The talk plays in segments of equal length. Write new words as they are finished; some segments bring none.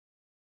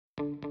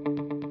Well,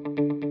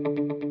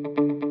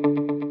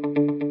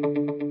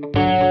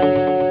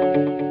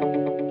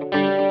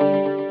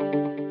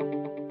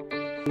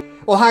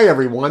 hi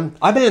everyone.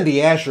 I'm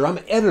Andy Asher. I'm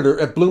editor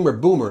at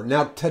BloomerBoomer.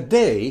 Now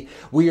today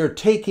we are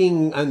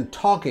taking and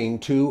talking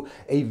to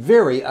a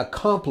very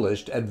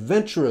accomplished,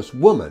 adventurous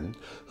woman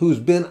who's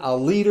been a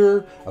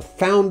leader, a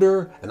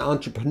founder, an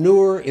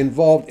entrepreneur,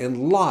 involved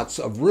in lots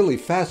of really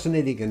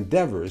fascinating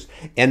endeavors.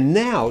 And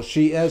now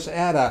she is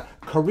at a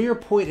career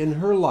point in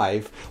her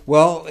life.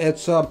 Well,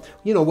 it's,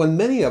 when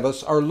many of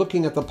us are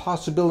looking at the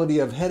possibility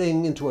of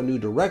heading into a new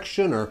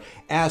direction or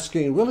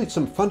asking really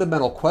some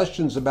fundamental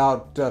questions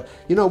about,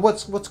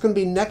 what's going to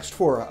be next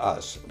for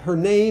us. Her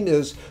name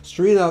is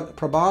Sarina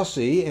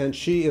Prabasi, and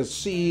she is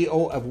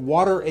CEO of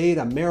WaterAid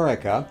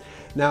America.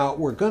 Now,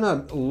 we're going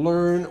to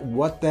learn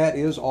what that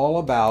is all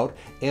about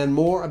and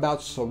more about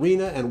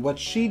Sarina and what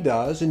she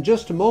does in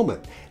just a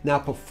moment. Now,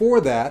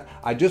 before that,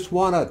 I just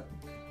want to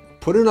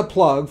put in a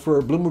plug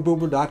for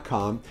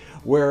BloomerBoomer.com,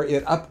 where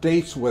it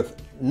updates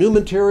with new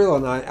material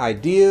and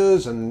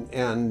ideas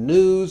and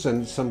news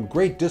and some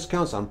great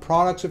discounts on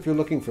products if you're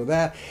looking for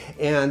that.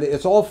 And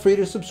it's all free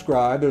to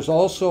subscribe. There's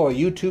also a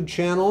YouTube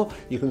channel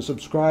you can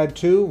subscribe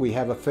to. We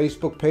have a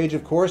Facebook page,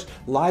 of course,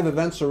 live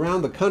events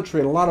around the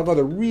country, and a lot of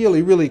other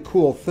really, really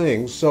cool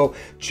things. So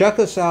check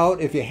us out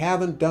if you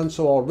haven't done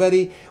so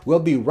already. We'll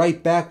be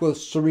right back with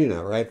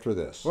Sarina right after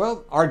this.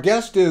 Well, our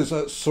guest is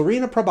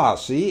Sarina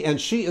Prabasi,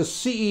 and she is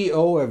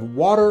CEO of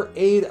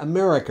WaterAid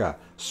America.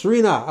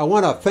 Sarina, I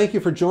want to thank you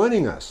for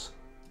joining us.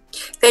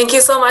 Thank you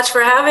so much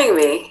for having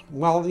me.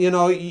 Well, we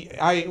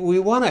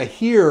want to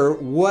hear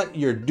what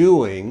you're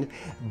doing,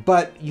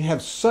 but you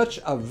have such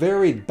a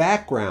varied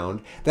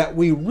background that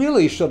we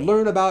really should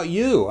learn about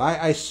you.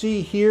 I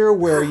see here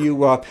where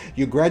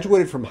you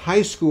graduated from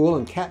high school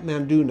in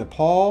Kathmandu,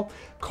 Nepal,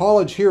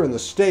 college here in the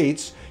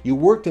States. You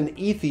worked in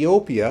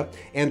Ethiopia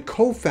and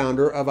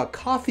co-founder of a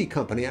coffee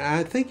company.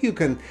 I think you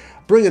can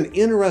bring an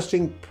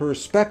interesting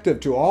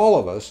perspective to all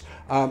of us.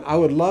 I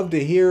would love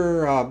to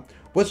hear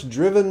what's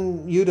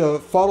driven you to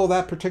follow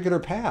that particular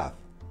path.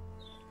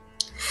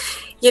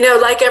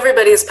 Like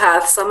everybody's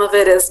path, some of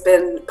it has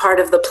been part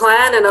of the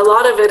plan and a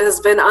lot of it has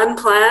been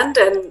unplanned,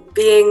 and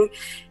being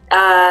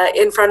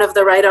in front of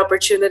the right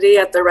opportunity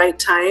at the right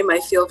time. I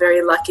feel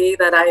very lucky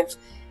that I've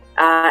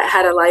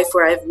had a life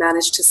where I've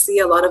managed to see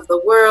a lot of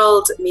the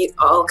world, meet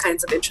all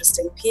kinds of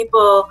interesting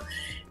people.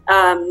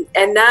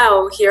 And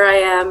now here I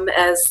am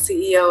as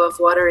CEO of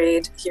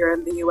WaterAid here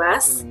in the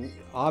U.S. And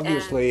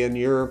obviously, in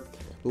your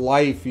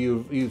life,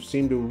 you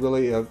seem to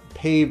really have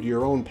paved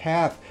your own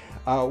path.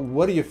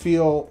 What do you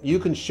feel you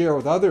can share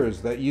with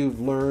others that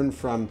you've learned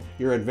from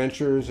your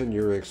adventures and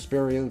your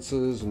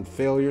experiences and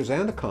failures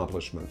and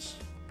accomplishments?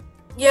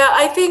 Yeah,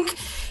 I think,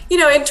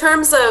 in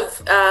terms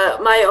of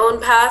my own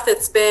path,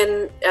 it's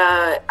been,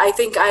 I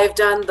think I've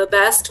done the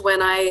best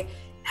when I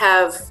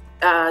have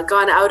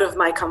gone out of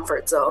my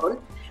comfort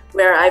zone,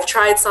 where I've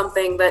tried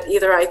something that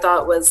either I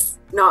thought was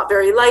not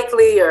very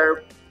likely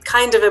or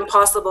kind of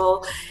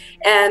impossible,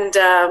 and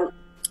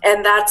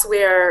that's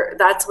where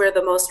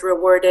the most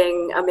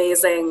rewarding,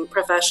 amazing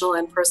professional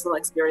and personal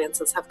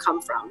experiences have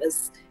come from.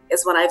 Is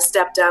when I've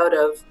stepped out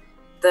of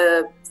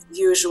the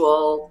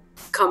usual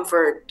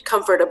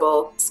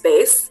comfortable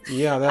space.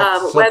 Yeah,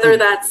 that's whether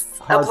that's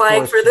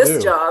applying for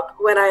this job.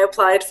 When I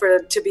applied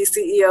to be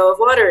CEO of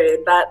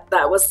WaterAid,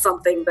 that was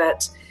something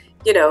that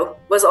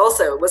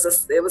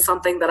was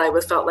something that I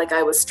felt like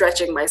I was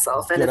stretching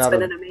myself, and it's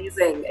been an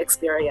amazing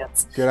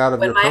experience.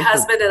 When my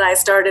husband and I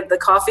started the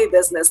coffee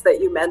business that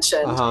you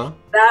mentioned,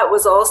 that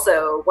was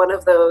also one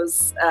of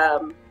those.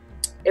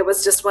 It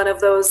was just one of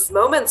those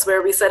moments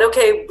where we said,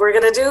 okay, we're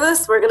going to do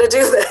this. We're going to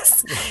do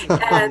this.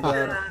 And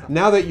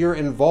now that you're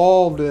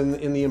involved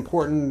in the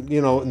important,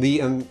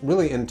 the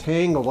really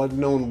entangled,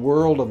 unknown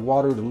world of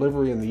water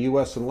delivery in the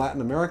U.S. and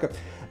Latin America,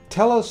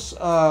 tell us,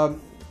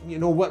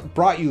 what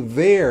brought you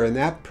there in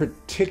that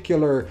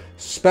particular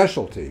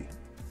specialty?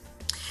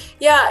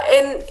 Yeah,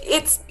 and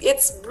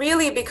it's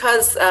really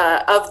because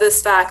of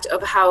this fact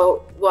of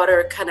how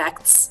water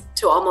connects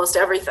to almost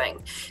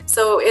everything.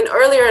 So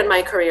earlier in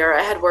my career,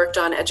 I had worked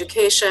on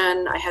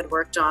education, I had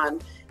worked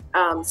on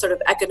sort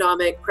of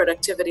economic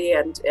productivity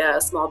and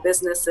small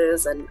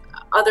businesses and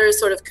other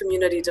sort of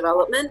community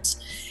development.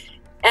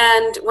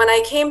 And when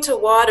I came to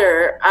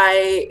water,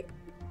 I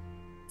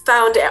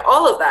found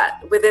all of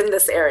that within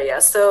this area.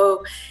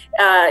 So,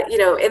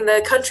 in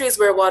the countries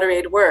where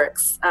WaterAid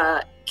works,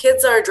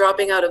 kids are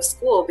dropping out of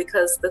school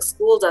because the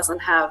school doesn't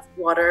have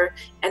water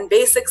and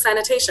basic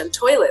sanitation,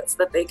 toilets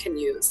that they can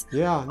use.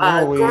 Yeah,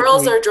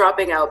 girls are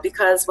dropping out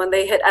because when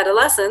they hit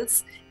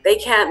adolescence, they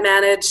can't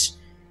manage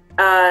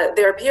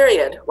their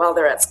period while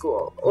they're at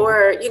school.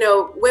 Or,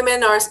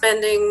 women are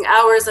spending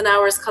hours and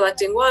hours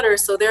collecting water,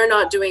 so they're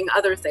not doing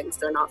other things.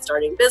 They're not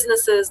starting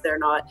businesses. They're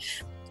not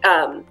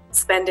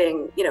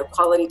spending,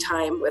 quality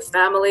time with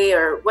family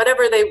or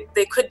whatever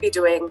they could be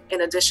doing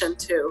in addition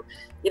to,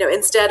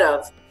 instead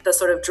of the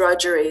sort of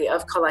drudgery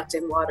of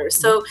collecting water.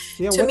 So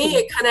to me,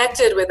 it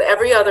connected with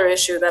every other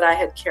issue that I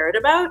had cared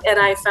about. And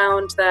I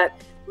found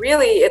that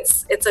really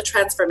it's a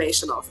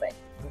transformational thing.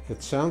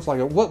 It sounds like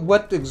it.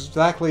 What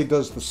exactly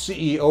does the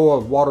CEO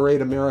of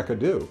WaterAid America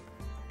do?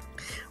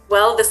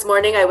 Well, this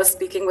morning I was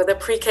speaking with a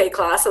pre-K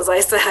class, as I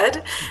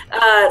said.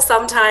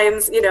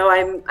 Sometimes,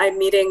 I'm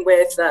meeting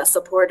with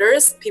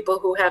supporters, people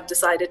who have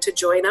decided to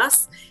join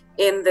us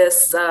in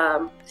this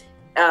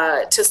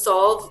to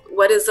solve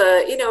what is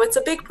it's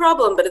a big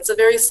problem, but it's a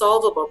very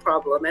solvable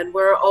problem. And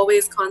we're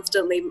always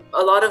constantly,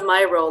 a lot of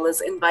my role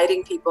is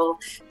inviting people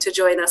to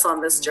join us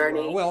on this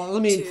journey. Well,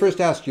 let me first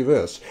ask you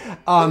this.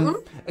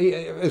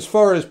 As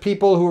far as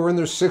people who are in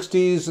their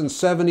 60s and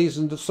 70s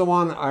and so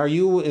on, are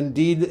you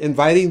indeed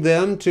inviting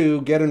them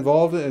to get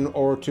involved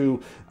or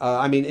to,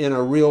 in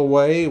a real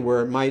way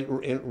where it might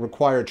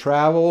require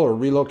travel or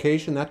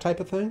relocation, that type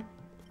of thing?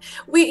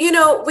 We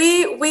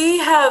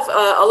have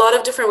a lot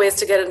of different ways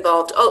to get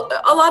involved.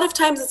 A lot of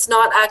times it's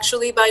not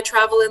actually by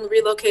travel and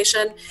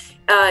relocation.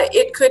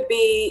 It could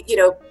be,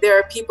 there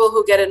are people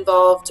who get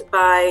involved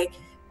by,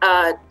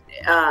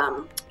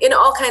 in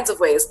all kinds of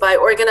ways, by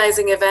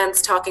organizing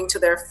events, talking to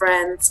their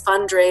friends,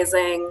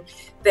 fundraising.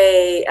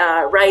 They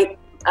write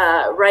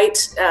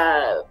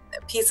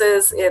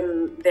pieces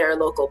in their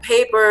local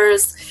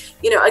papers.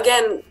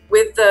 Again,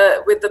 with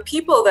the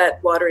people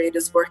that WaterAid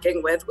is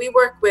working with, we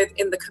work with,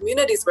 in the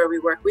communities where we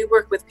work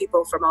with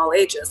people from all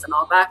ages and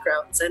all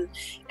backgrounds, and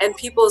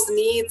people's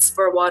needs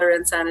for water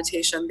and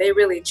sanitation, they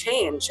really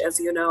change,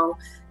 as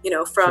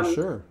from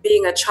sure.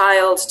 Being a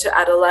child to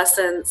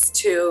adolescence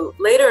to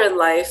later in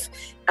life.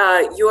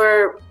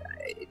 You're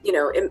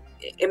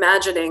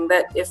imagining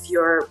that if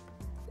your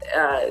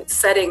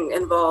setting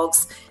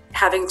involves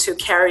having to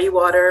carry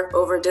water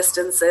over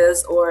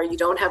distances, or you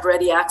don't have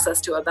ready access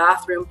to a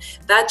bathroom,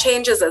 that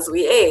changes as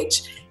we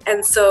age.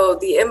 And so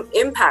the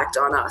impact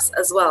on us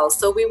as well.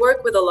 So we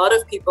work with a lot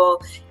of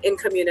people in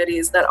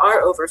communities that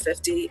are over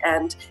 50,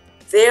 and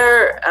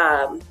their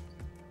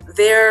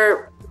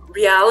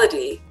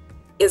reality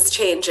is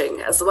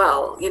changing as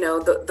well.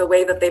 The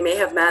way that they may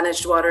have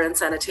managed water and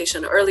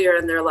sanitation earlier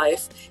in their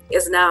life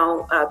is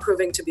now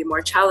proving to be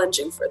more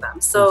challenging for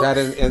them. So is that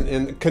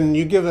and can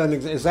you give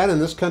is that in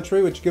this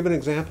country? Would you give an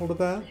example to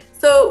that?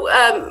 So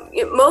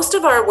most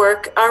of our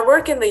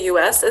work in the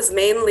U.S. is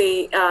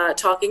mainly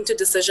talking to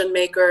decision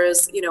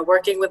makers,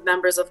 working with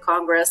members of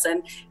Congress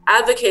and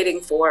advocating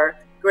for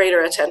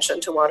greater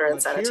attention to water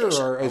and sanitation.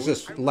 Or is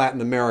this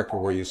Latin America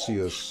where you see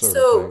this sort of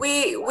So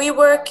thing? we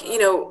work,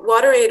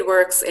 WaterAid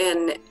works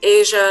in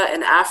Asia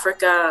and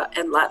Africa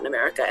and Latin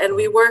America, and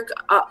we work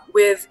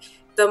with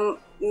the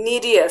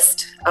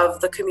neediest of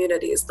the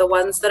communities, the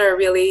ones that are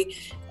really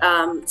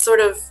sort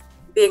of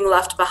being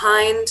left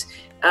behind,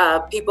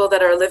 people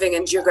that are living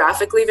in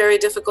geographically very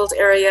difficult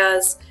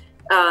areas,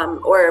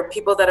 or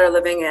people that are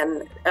living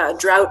in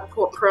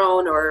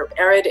drought-prone or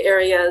arid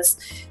areas.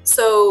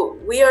 So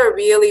we are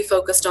really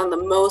focused on the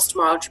most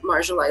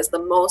marginalized, the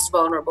most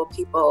vulnerable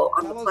people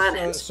on the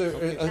planet.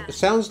 It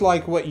sounds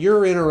like what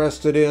you're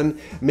interested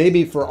in,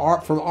 maybe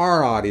from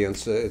our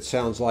audience, it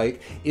sounds like,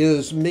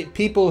 is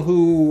people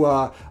who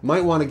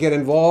might want to get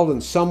involved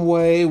in some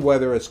way,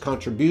 whether it's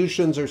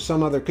contributions or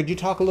some other. Could you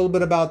talk a little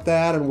bit about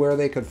that and where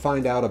they could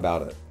find out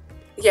about it?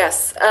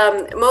 Yes,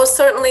 most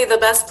certainly the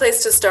best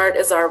place to start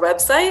is our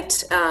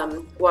website,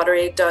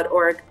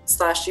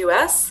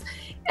 wateraid.org/US.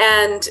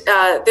 And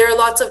there are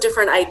lots of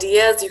different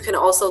ideas. You can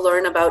also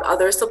learn about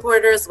other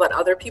supporters, what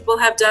other people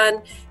have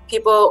done.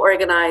 People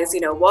organize,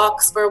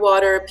 walks for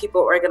water.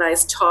 People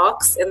organize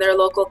talks in their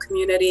local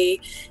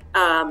community.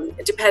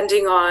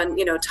 Depending on,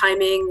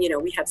 timing,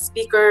 we have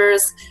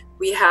speakers.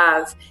 We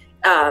have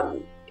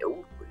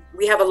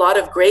a lot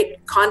of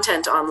great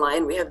content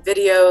online. We have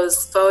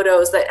videos,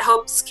 photos that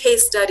helps,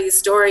 case studies,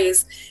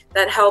 stories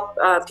that help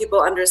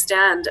people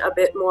understand a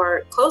bit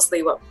more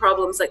closely what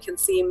problems that can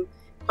seem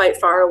quite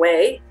far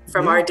away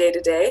from our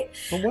day-to-day.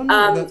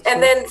 And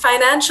then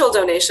financial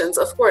donations,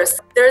 of course.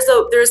 There's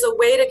a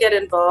way to get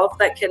involved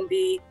that can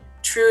be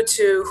true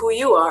to who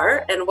you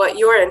are and what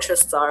your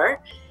interests are,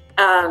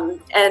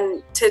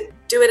 and to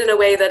do it in a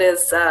way that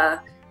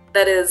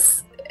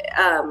is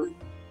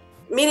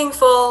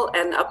meaningful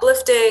and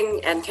uplifting,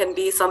 and can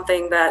be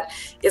something that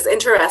is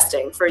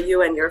interesting for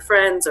you and your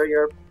friends or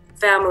your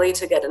family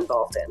to get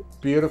involved in.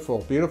 Beautiful,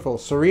 beautiful.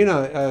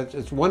 Sarina,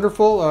 it's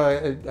wonderful.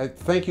 I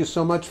thank you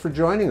so much for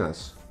joining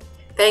us.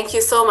 Thank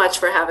you so much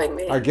for having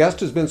me. Our guest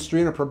has been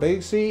Sarina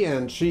Prabasi,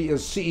 and she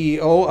is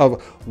CEO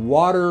of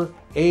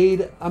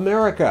WaterAid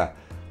America.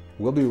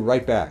 We'll be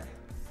right back.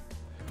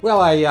 Well,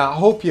 I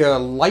hope you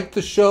liked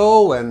the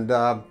show, and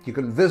you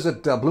can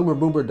visit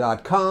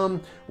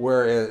BloomerBoomer.com,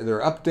 where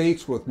there are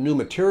updates with new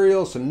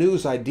materials, some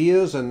news,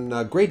 ideas,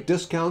 and great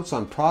discounts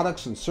on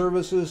products and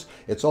services.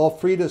 It's all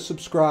free to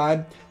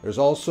subscribe. There's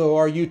also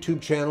our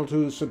YouTube channel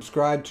to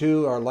subscribe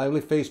to, our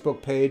lively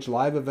Facebook page,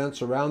 live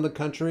events around the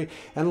country,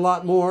 and a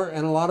lot more,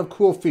 and a lot of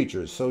cool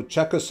features. So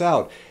check us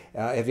out.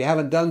 If you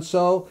haven't done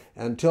so,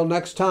 until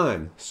next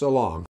time, so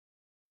long.